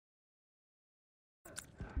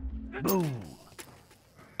Boom.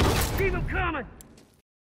 Keep him coming.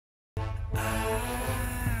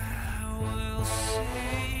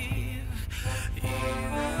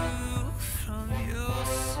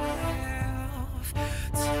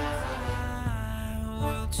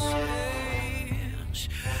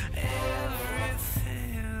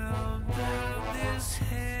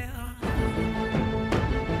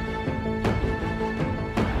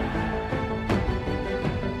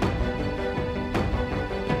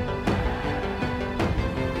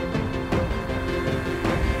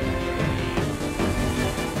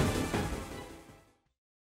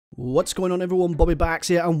 What's going on, everyone? Bobbybarks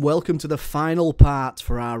here, and welcome to the final part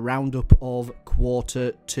for our roundup of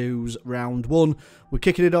Quarter 2's Round 1. We're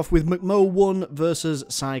kicking it off with McMo 1 versus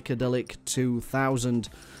Psychedelic 2000.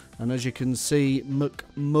 And as you can see,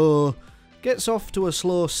 McMo gets off to a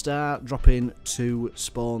slow start, dropping 2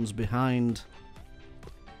 spawns behind.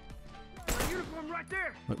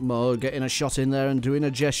 McMo getting a shot in there and doing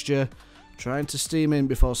a gesture, trying to steam in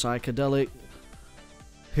before Psychedelic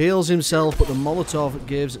heals himself, but the Molotov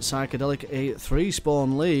gives Psychedelic a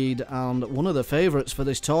 3-spawn lead, and one of the favourites for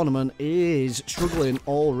this tournament is struggling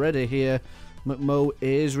already here. McMo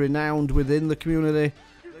is renowned within the community,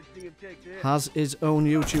 has his own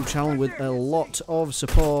YouTube channel with a lot of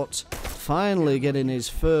support, finally getting his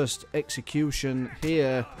first execution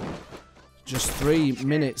here, just 3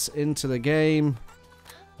 minutes into the game.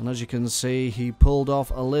 And as you can see, he pulled off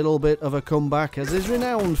a little bit of a comeback, as he's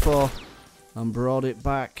renowned for, and brought it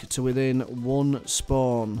back to within 1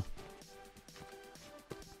 spawn.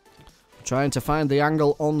 Trying to find the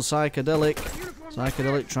angle on Psychedelic.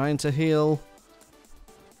 Psychedelic trying to heal.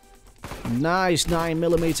 Nice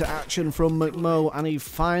 9mm action from McMo, and he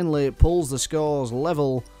finally pulls the scores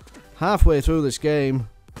level halfway through this game.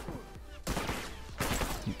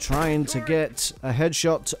 Trying to get a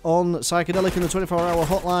headshot on Psychedelic in the 24-hour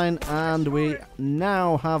hotline, and we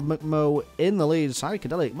now have McMo in the lead.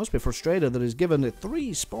 Psychedelic must be frustrated that he's given a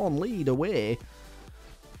 3-spawn lead away.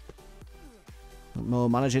 McMo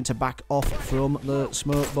managing to back off from the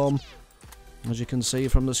smoke bomb. As you can see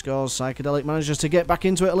from the scores, Psychedelic manages to get back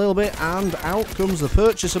into it a little bit, and out comes the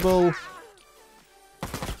purchasable.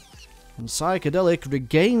 And Psychedelic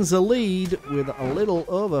regains the lead with a little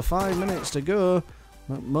over 5 minutes to go.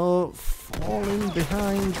 McMo falling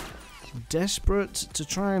behind, desperate to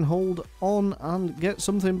try and hold on and get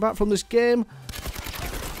something back from this game.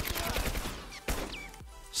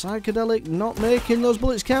 Psychedelic not making those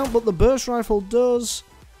bullets count, but the burst rifle does.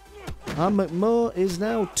 And McMo is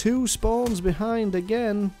now 2 spawns behind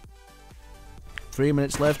again. 3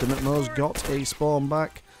 minutes left, and McMo's got a spawn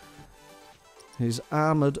back. He's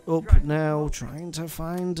armoured up now, trying to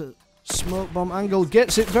find smoke bomb angle,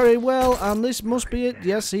 gets it very well, and this must be it.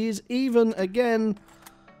 Yes, he is even again.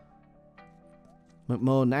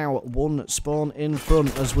 McMo now 1 spawn in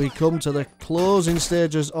front as we come to the closing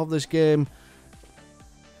stages of this game.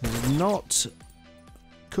 He's not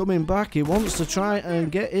coming back. He wants to try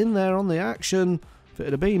and get in there on the action. If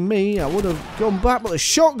it had been me, I would have gone back, but the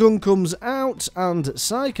shotgun comes out, and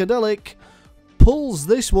Psychedelic pulls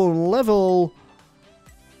this one level.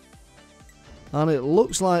 And it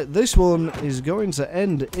looks like this one is going to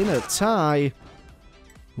end in a tie.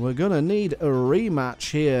 We're going to need a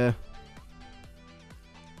rematch here.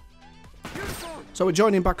 So we're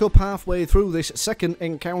joining back up halfway through this second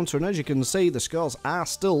encounter, and as you can see, the scores are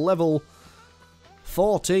still level.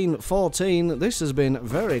 14-14. This has been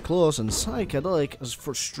very close, and Psychedelic has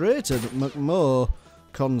frustrated McMo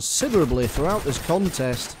considerably throughout this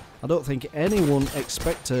contest. I don't think anyone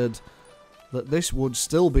expected that this would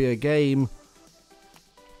still be a game.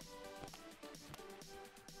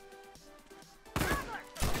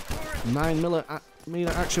 9mm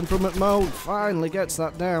action from McMo, finally gets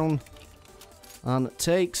that down and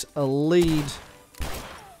takes a lead.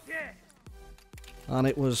 And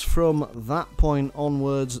it was from that point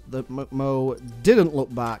onwards that McMo didn't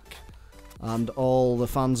look back, and all the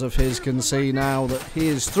fans of his can see now that he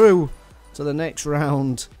is through to the next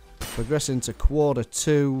round, progressing to Quarter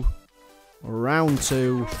 2, Round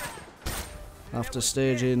 2, after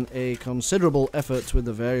staging a considerable effort with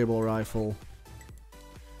the variable rifle.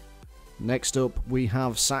 Next up, we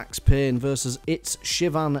have Sax Payne versus It's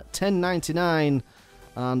Shivan 1099.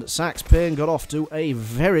 And Sax Payne got off to a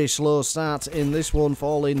very slow start in this one,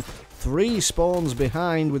 falling 3 spawns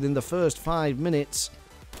behind within the first 5 minutes.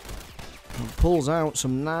 And pulls out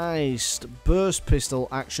some nice burst pistol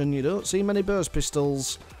action. You don't see many burst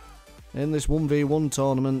pistols in this 1v1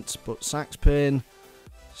 tournament, but Sax Payne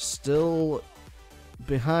still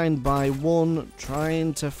behind by 1,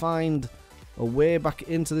 trying to find a way back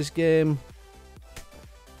into this game.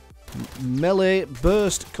 Melee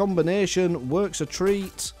burst combination works a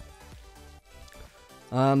treat.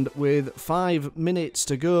 And with 5 minutes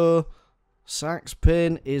to go, Sax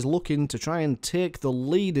Payne is looking to try and take the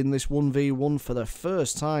lead in this 1v1 for the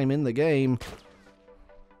first time in the game.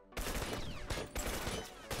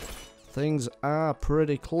 Things are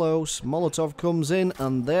pretty close. Molotov comes in,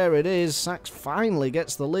 and there it is. Sax finally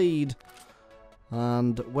gets the lead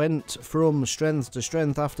and went from strength to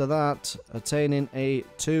strength after that, attaining a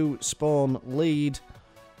 2-spawn lead.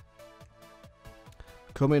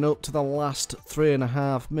 Coming up to the last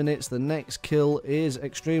 3.5 minutes, the next kill is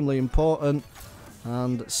extremely important,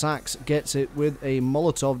 and Sax gets it with a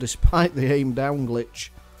Molotov despite the aim down glitch.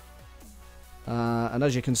 And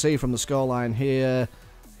as you can see from the scoreline here,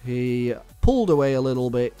 he pulled away a little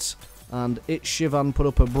bit, and Shivan put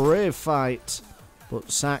up a brave fight,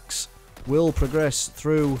 but Sax will progress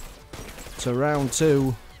through to round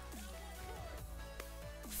 2.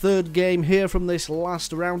 Third game here from this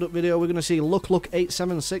last roundup video. We're going to see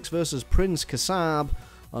Jessanddc versus Prince Kassab,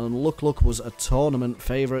 and Luck was a tournament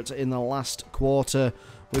favourite in the last quarter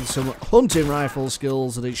with some hunting rifle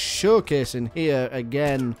skills that he's showcasing here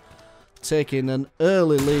again, taking an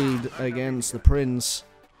early lead against the Prince.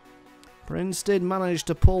 Prince did manage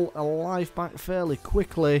to pull a life back fairly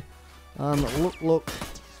quickly, and Luck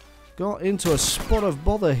got into a spot of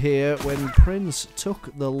bother here when Prince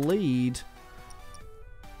took the lead.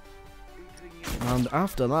 And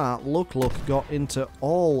after that, Luck got into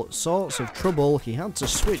all sorts of trouble. He had to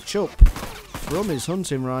switch up from his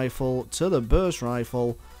hunting rifle to the burst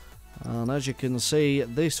rifle. And as you can see,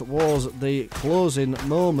 this was the closing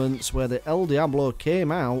moments where the El Diablo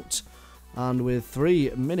came out. And with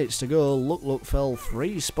 3 minutes to go, Luck fell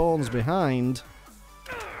 3 spawns behind.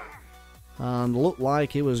 And looked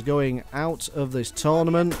like he was going out of this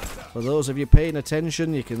tournament. For those of you paying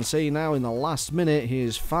attention, you can see now in the last minute he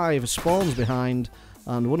is 5 spawns behind,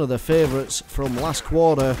 and one of the favourites from last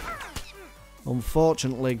quarter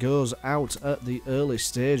unfortunately goes out at the early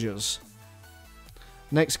stages.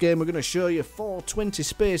 Next game we're going to show you 420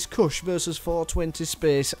 Space Kush versus 420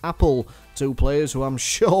 Space Apple, 2 players who I'm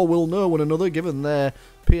sure will know one another given their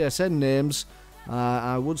PSN names.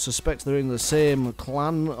 I would suspect they're in the same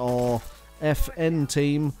clan or FN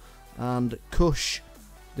team, and Kush,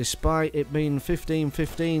 despite it being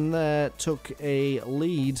 15-15 there, took a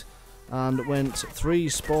lead and went 3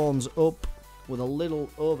 spawns up with a little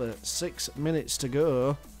over 6 minutes to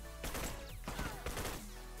go.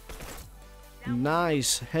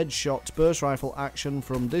 Nice headshot burst rifle action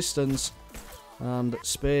from distance, and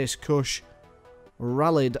Space Kush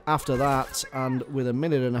rallied after that, and with a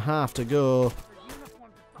minute and a half to go,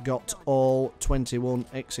 got all 21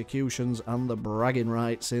 executions and the bragging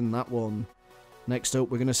rights in that one. Next up,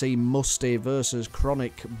 we're going to see Musty versus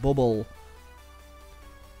Chronic Bubble.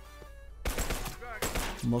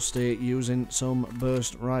 Musty using some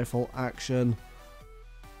burst rifle action.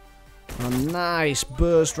 A nice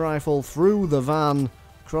burst rifle through the van.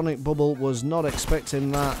 Chronic Bubble was not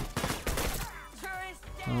expecting that.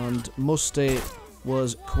 And Musty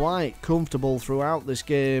was quite comfortable throughout this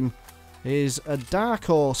game. He's a dark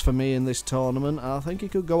horse for me in this tournament. I think he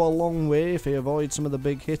could go a long way if he avoids some of the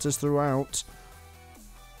big hitters throughout.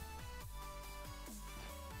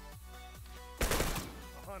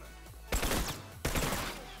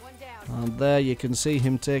 And there you can see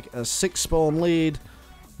him take a 6-spawn lead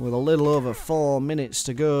with a little over 4 minutes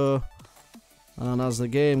to go. And as the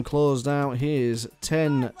game closed out, he is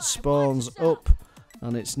 10 spawns up.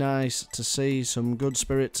 And it's nice to see some good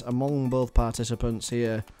spirits among both participants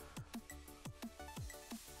here.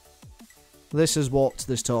 This is what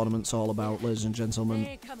this tournament's all about, ladies and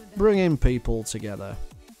gentlemen. Bringing people together.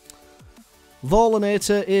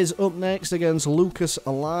 Volinator is up next against Lucas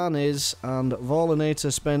Alanis, and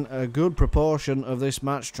Volinator spent a good proportion of this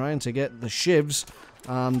match trying to get the shivs,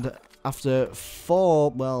 and after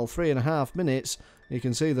 3.5 minutes, you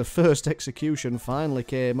can see the first execution finally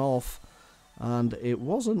came off, and it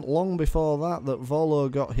wasn't long before that Volo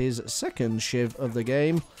got his second shiv of the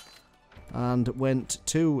game, and went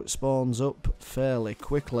 2 spawns up fairly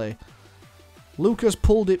quickly. Lucas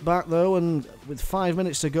pulled it back though, and with 5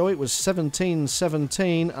 minutes to go it was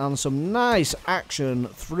 17-17, and some nice action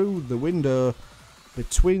through the window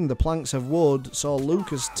between the planks of wood saw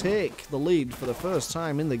Lucas take the lead for the first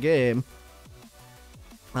time in the game.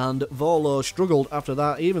 And Volo struggled after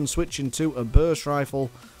that, even switching to a burst rifle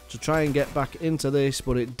to try and get back into this,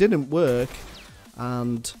 but it didn't work,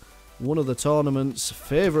 and one of the tournament's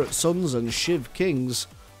favourite sons and Shiv Kings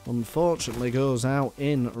unfortunately goes out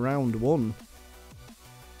in round 1.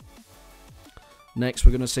 Next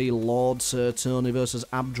we're going to see Lord Sir Tony versus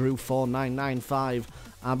Abdrew 4995.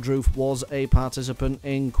 Abdroof was a participant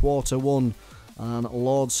in Quarter 1, and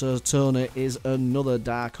Lord Sir Tony is another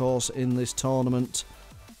dark horse in this tournament.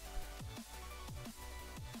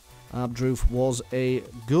 Abdroof was a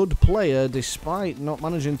good player despite not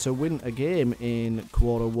managing to win a game in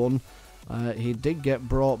Quarter 1. He did get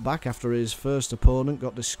brought back after his first opponent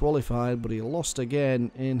got disqualified, but he lost again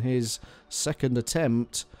in his second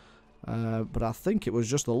attempt. But I think it was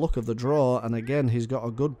just the luck of the draw, and again he's got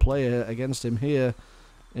a good player against him here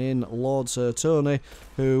in Lord Sir Tony,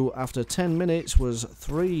 who after 10 minutes was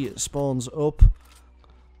 3 spawns up.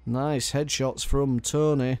 Nice headshots from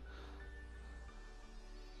Tony.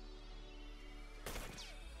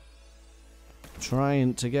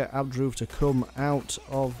 Trying to get Abdroof to come out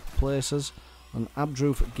of places, and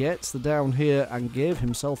Abdroof gets the down here and gave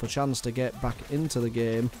himself a chance to get back into the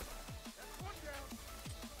game.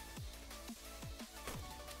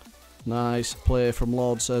 Nice play from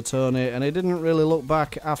Lord Sir Tony, and he didn't really look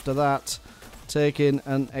back after that, taking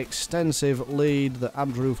an extensive lead that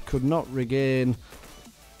Abdroof could not regain.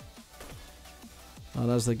 And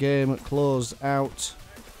as the game closed out,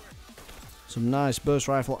 some nice burst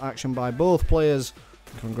rifle action by both players.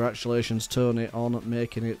 Congratulations, Tony, on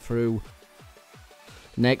making it through.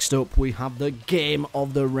 Next up, we have the game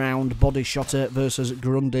of the round, Bodyshotter versus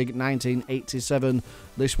Grundig 1987.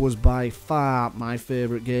 This was by far my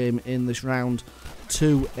favourite game in this round.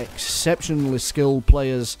 2 exceptionally skilled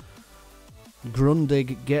players.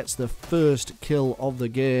 Grundig gets the first kill of the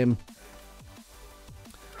game.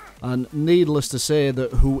 And needless to say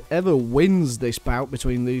that whoever wins this bout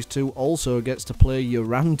between these two also gets to play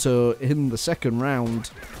Uranto in the second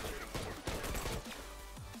round.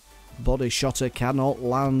 Bodyshotter cannot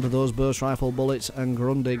land those burst rifle bullets, and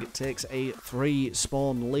Grundig takes a 3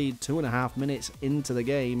 spawn lead 2.5 minutes into the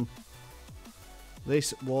game.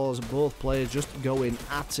 This was both players just going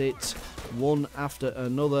at it, one after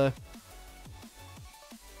another.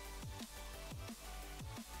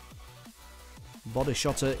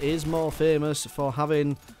 Bodyshotter is more famous for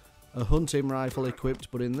having a hunting rifle equipped,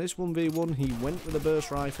 but in this 1v1 he went with a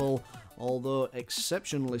burst rifle, although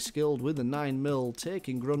exceptionally skilled with the 9mm,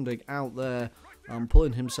 taking Grundig out there and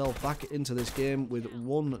pulling himself back into this game with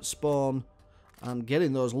 1 spawn and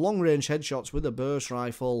getting those long range headshots with a burst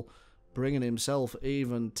rifle, bringing himself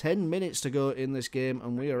even. 10 minutes to go in this game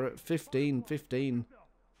and we are at 15-15.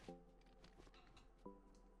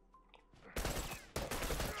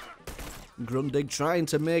 Grundig trying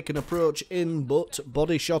to make an approach in, but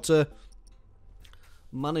Bodyshotter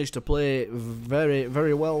managed to play very,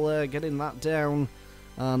 very well there, getting that down,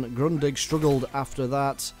 and Grundig struggled after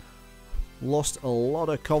that, lost a lot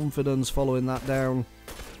of confidence following that down,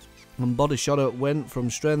 and Bodyshotter went from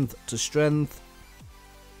strength to strength.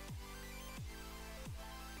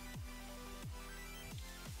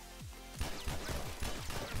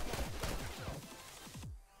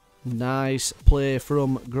 Nice play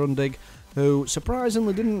from Grundig, who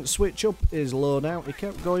surprisingly didn't switch up his loadout. He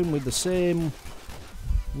kept going with the same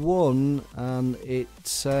one, and it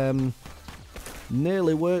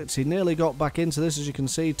nearly worked. He nearly got back into this. As you can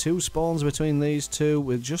see, 2 spawns between these two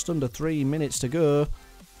with just under 3 minutes to go.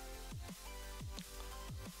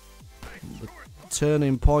 The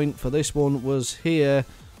turning point for this one was here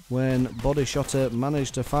when Bodyshotter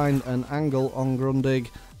managed to find an angle on Grundig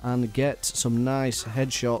and get some nice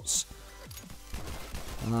headshots.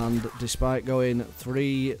 And despite going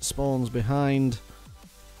 3 spawns behind,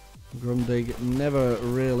 Grundig never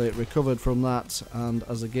really recovered from that, and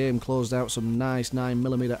as the game closed out, some nice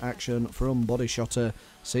 9mm action from Bodyshotter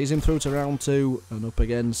sees him through to round 2 and up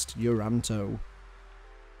against Uranto.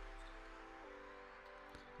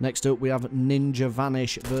 Next up we have Ninja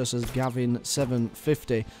Vanish versus Gavin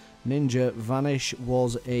 750. Ninja Vanish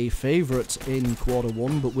was a favourite in Quarter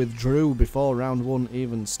 1 but withdrew before round 1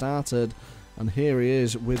 even started, and here he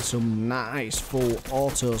is with some nice full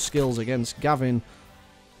auto skills against Gavin.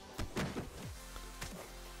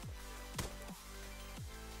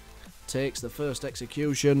 Takes the first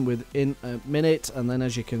execution within a minute, and then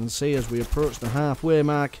as you can see, as we approach the halfway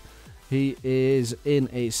mark, he is in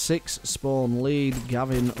a 6 spawn lead.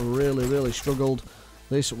 Gavin really struggled.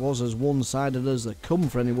 This was as one-sided as they come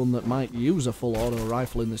for anyone that might use a full auto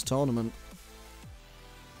rifle in this tournament.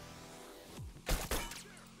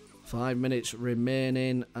 5 minutes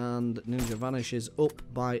remaining and Ninja Vanish is up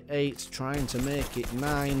by 8, trying to make it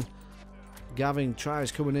 9. Gavin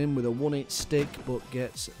tries coming in with a 1-hit stick but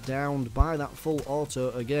gets downed by that full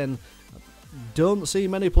auto again. Don't see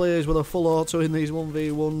many players with a full auto in these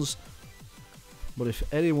 1v1s, but if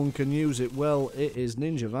anyone can use it well, it is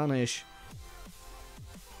Ninja Vanish.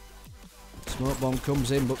 Smoke bomb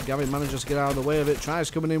comes in, but Gavin manages to get out of the way of it.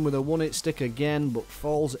 Tries coming in with a one-hit stick again, but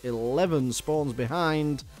falls 11 spawns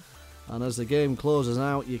behind. And as the game closes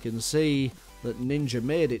out, you can see that Ninja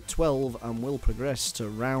made it 12 and will progress to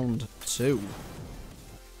round 2.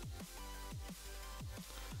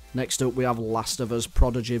 Next up, we have Last of Us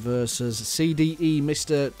Prodigy versus CDE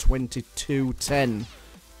Mr. 2210.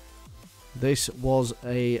 This was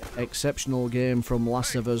a exceptional game from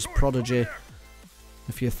Last of Us Prodigy.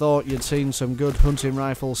 If you thought you'd seen some good hunting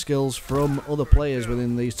rifle skills from other players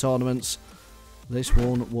within these tournaments, this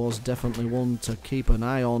one was definitely one to keep an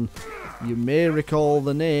eye on. You may recall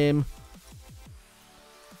the name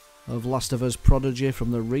of Last of Us Prodigy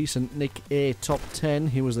from the recent Nick A Top 10.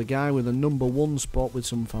 He was the guy with the #1 spot with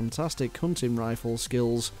some fantastic hunting rifle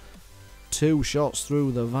skills. 2 shots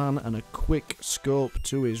through the van and a quick scope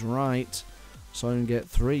to his right. Saw him get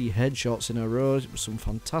 3 headshots in a row. It was some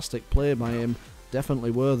fantastic play by him.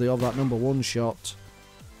 Definitely worthy of that #1 shot.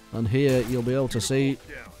 And here you'll be able to see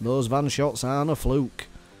those van shots aren't a fluke.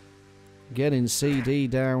 Getting CD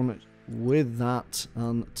down with that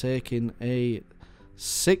and taking a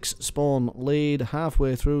 6 spawn lead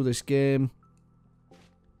halfway through this game.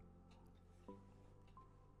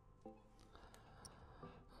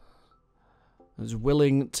 Is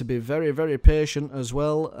willing to be very, very patient as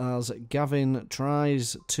well as Gavin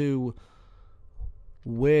tries to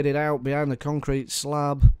wait it out behind the concrete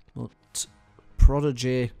slab, but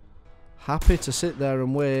Prodigy happy to sit there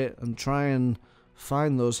and wait and try and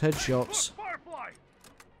find those headshots.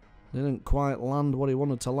 Didn't quite land what he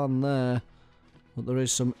wanted to land there, but there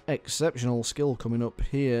is some exceptional skill coming up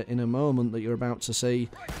here in a moment that you're about to see.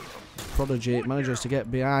 Prodigy manages to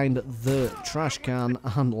get behind the trash can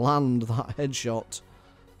and land that headshot.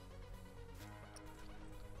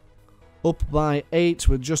 Up by 8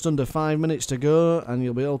 with just under 5 minutes to go, and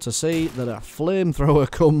you'll be able to see that a flamethrower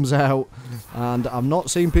comes out. And I've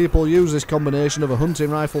not seen people use this combination of a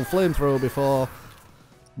hunting rifle flamethrower before,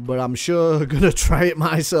 but I'm sure going to try it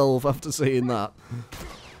myself after seeing that.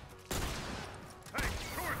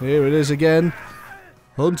 Here it is again.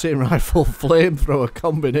 Hunting rifle flamethrower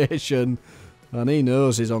combination, and he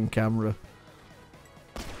knows he's on camera.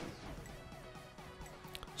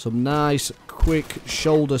 Some nice quick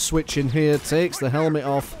shoulder switching here, takes the helmet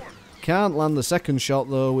off. Can't land the second shot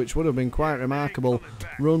though, which would have been quite remarkable.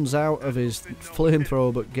 Runs out of his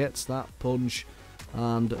flamethrower but gets that punch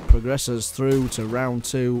and progresses through to round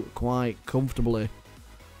 2 quite comfortably.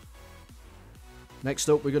 Next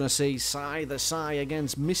up we're going to see Psy the Psy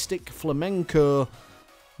against Mystic Flamenco.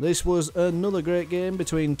 This was another great game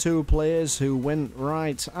between 2 players who went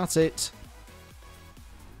right at it.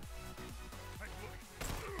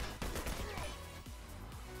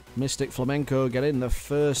 Mystic Flamenco getting the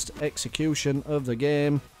first execution of the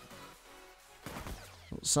game.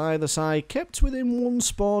 Psy the Psy kept within 1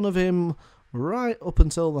 spawn of him right up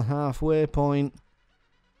until the halfway point.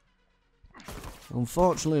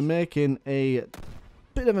 Unfortunately making a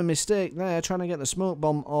bit of a mistake there, trying to get the smoke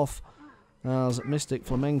bomb off, as Mystic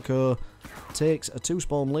Flamenco takes a 2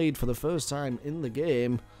 spawn lead for the first time in the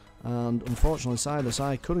game, and unfortunately Psy the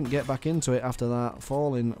Psy couldn't get back into it after that,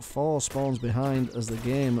 falling 4 spawns behind as the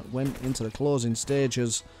game went into the closing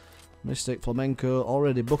stages. Mystic Flamenco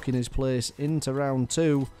already booking his place into round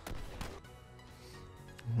 2.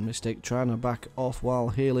 Mystic trying to back off while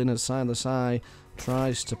healing as Psy the Psy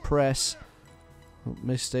tries to press.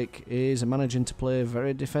 Mystic is managing to play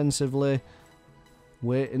very defensively,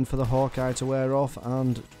 waiting for the Hawkeye to wear off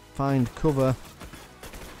and find cover.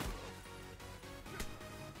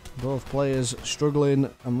 Both players struggling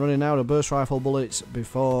and running out of burst rifle bullets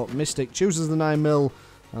before Mystic chooses the 9mm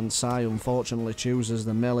and Psy unfortunately chooses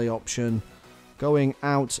the melee option, going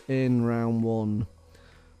out in round 1.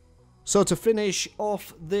 So to finish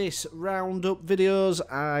off this roundup videos,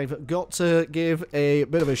 I've got to give a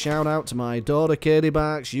bit of a shout out to my daughter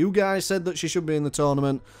Qrow. You guys said that she should be in the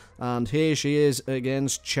tournament, and here she is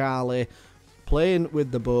against Charlie, playing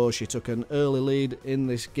with the bow. She took an early lead in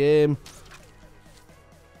this game.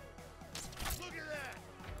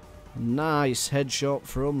 Nice headshot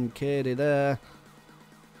from Qrow there.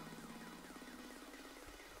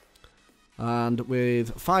 And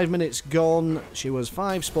with 5 minutes gone, she was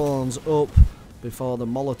 5 spawns up before the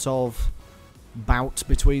Molotov bout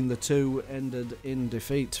between the 2 ended in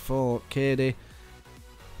defeat for Qrow.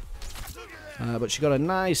 But she got a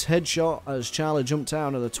nice headshot as Charlie jumped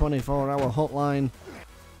out of the 24-hour hotline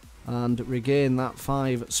and regained that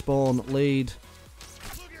 5 spawn lead.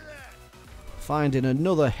 Finding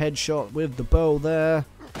another headshot with the bow there.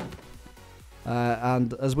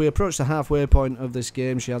 And as we approach the halfway point of this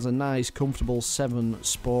game, she has a nice comfortable 7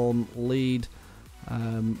 spawn lead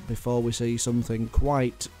before we see something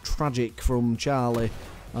quite tragic from Charlie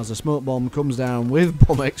as a smoke bomb comes down with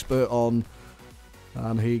Bomb Expert on,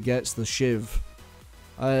 and he gets the shiv.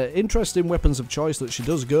 Interesting weapons of choice that she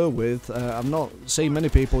does go with. I've not seen many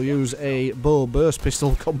people use a bow burst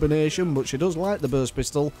pistol combination, but she does like the burst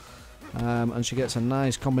pistol, and she gets a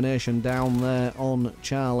nice combination down there on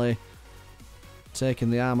Charlie,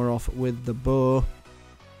 taking the armour off with the bow.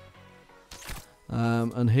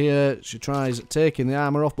 And here she tries taking the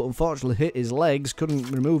armour off, but unfortunately hit his legs,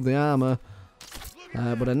 couldn't remove the armour.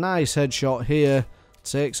 But a nice headshot here,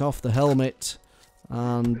 takes off the helmet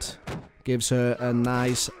and gives her a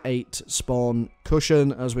nice 8 spawn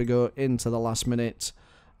cushion as we go into the last minute,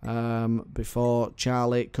 before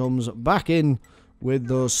Charlie comes back in with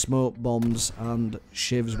those smoke bombs and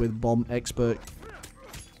shivs with Bomb Expert.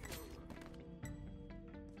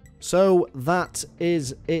 So that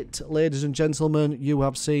is it, ladies and gentlemen. You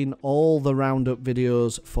have seen all the roundup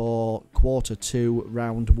videos for Quarter 2,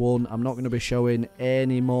 Round 1. I'm not going to be showing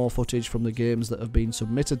any more footage from the games that have been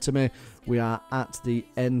submitted to me. We are at the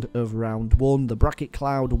end of Round 1. The bracket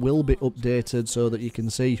cloud will be updated so that you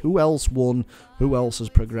can see who else won, who else has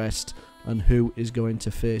progressed, and who is going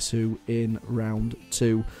to face who in Round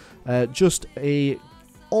 2. Just a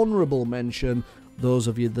honourable mention. Those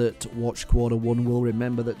of you that watched Quarter 1 will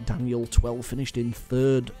remember that Daniel 12 finished in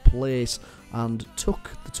 3rd place and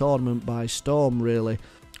took the tournament by storm, really,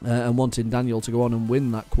 and wanting Daniel to go on and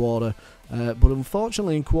win that quarter. But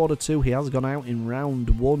unfortunately in Quarter 2 he has gone out in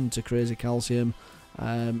Round 1 to Crazy Calcium.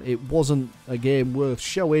 It wasn't a game worth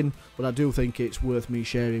showing, but I do think it's worth me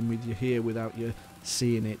sharing with you here without you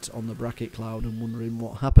seeing it on the bracket cloud and wondering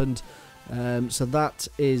what happened. So that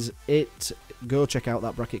is it. Go check out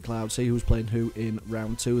that bracket cloud, see who's playing who in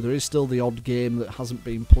Round 2. There is still the odd game that hasn't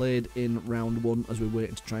been played in Round 1 as we're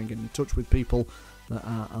waiting to try and get in touch with people that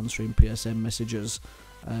are answering PSN messages.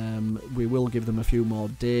 We will give them a few more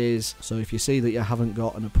days, so if you see that you haven't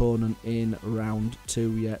got an opponent in Round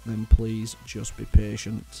 2 yet, then please just be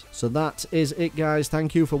patient. So that is it, guys.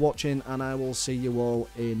 Thank you for watching, and I will see you all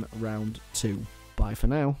in Round 2. Bye for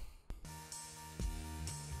now.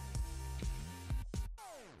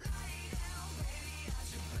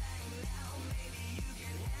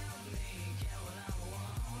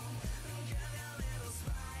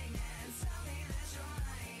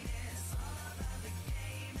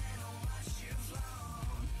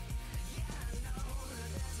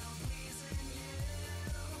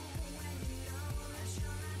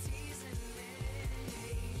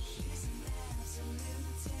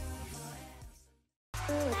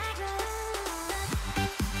 Like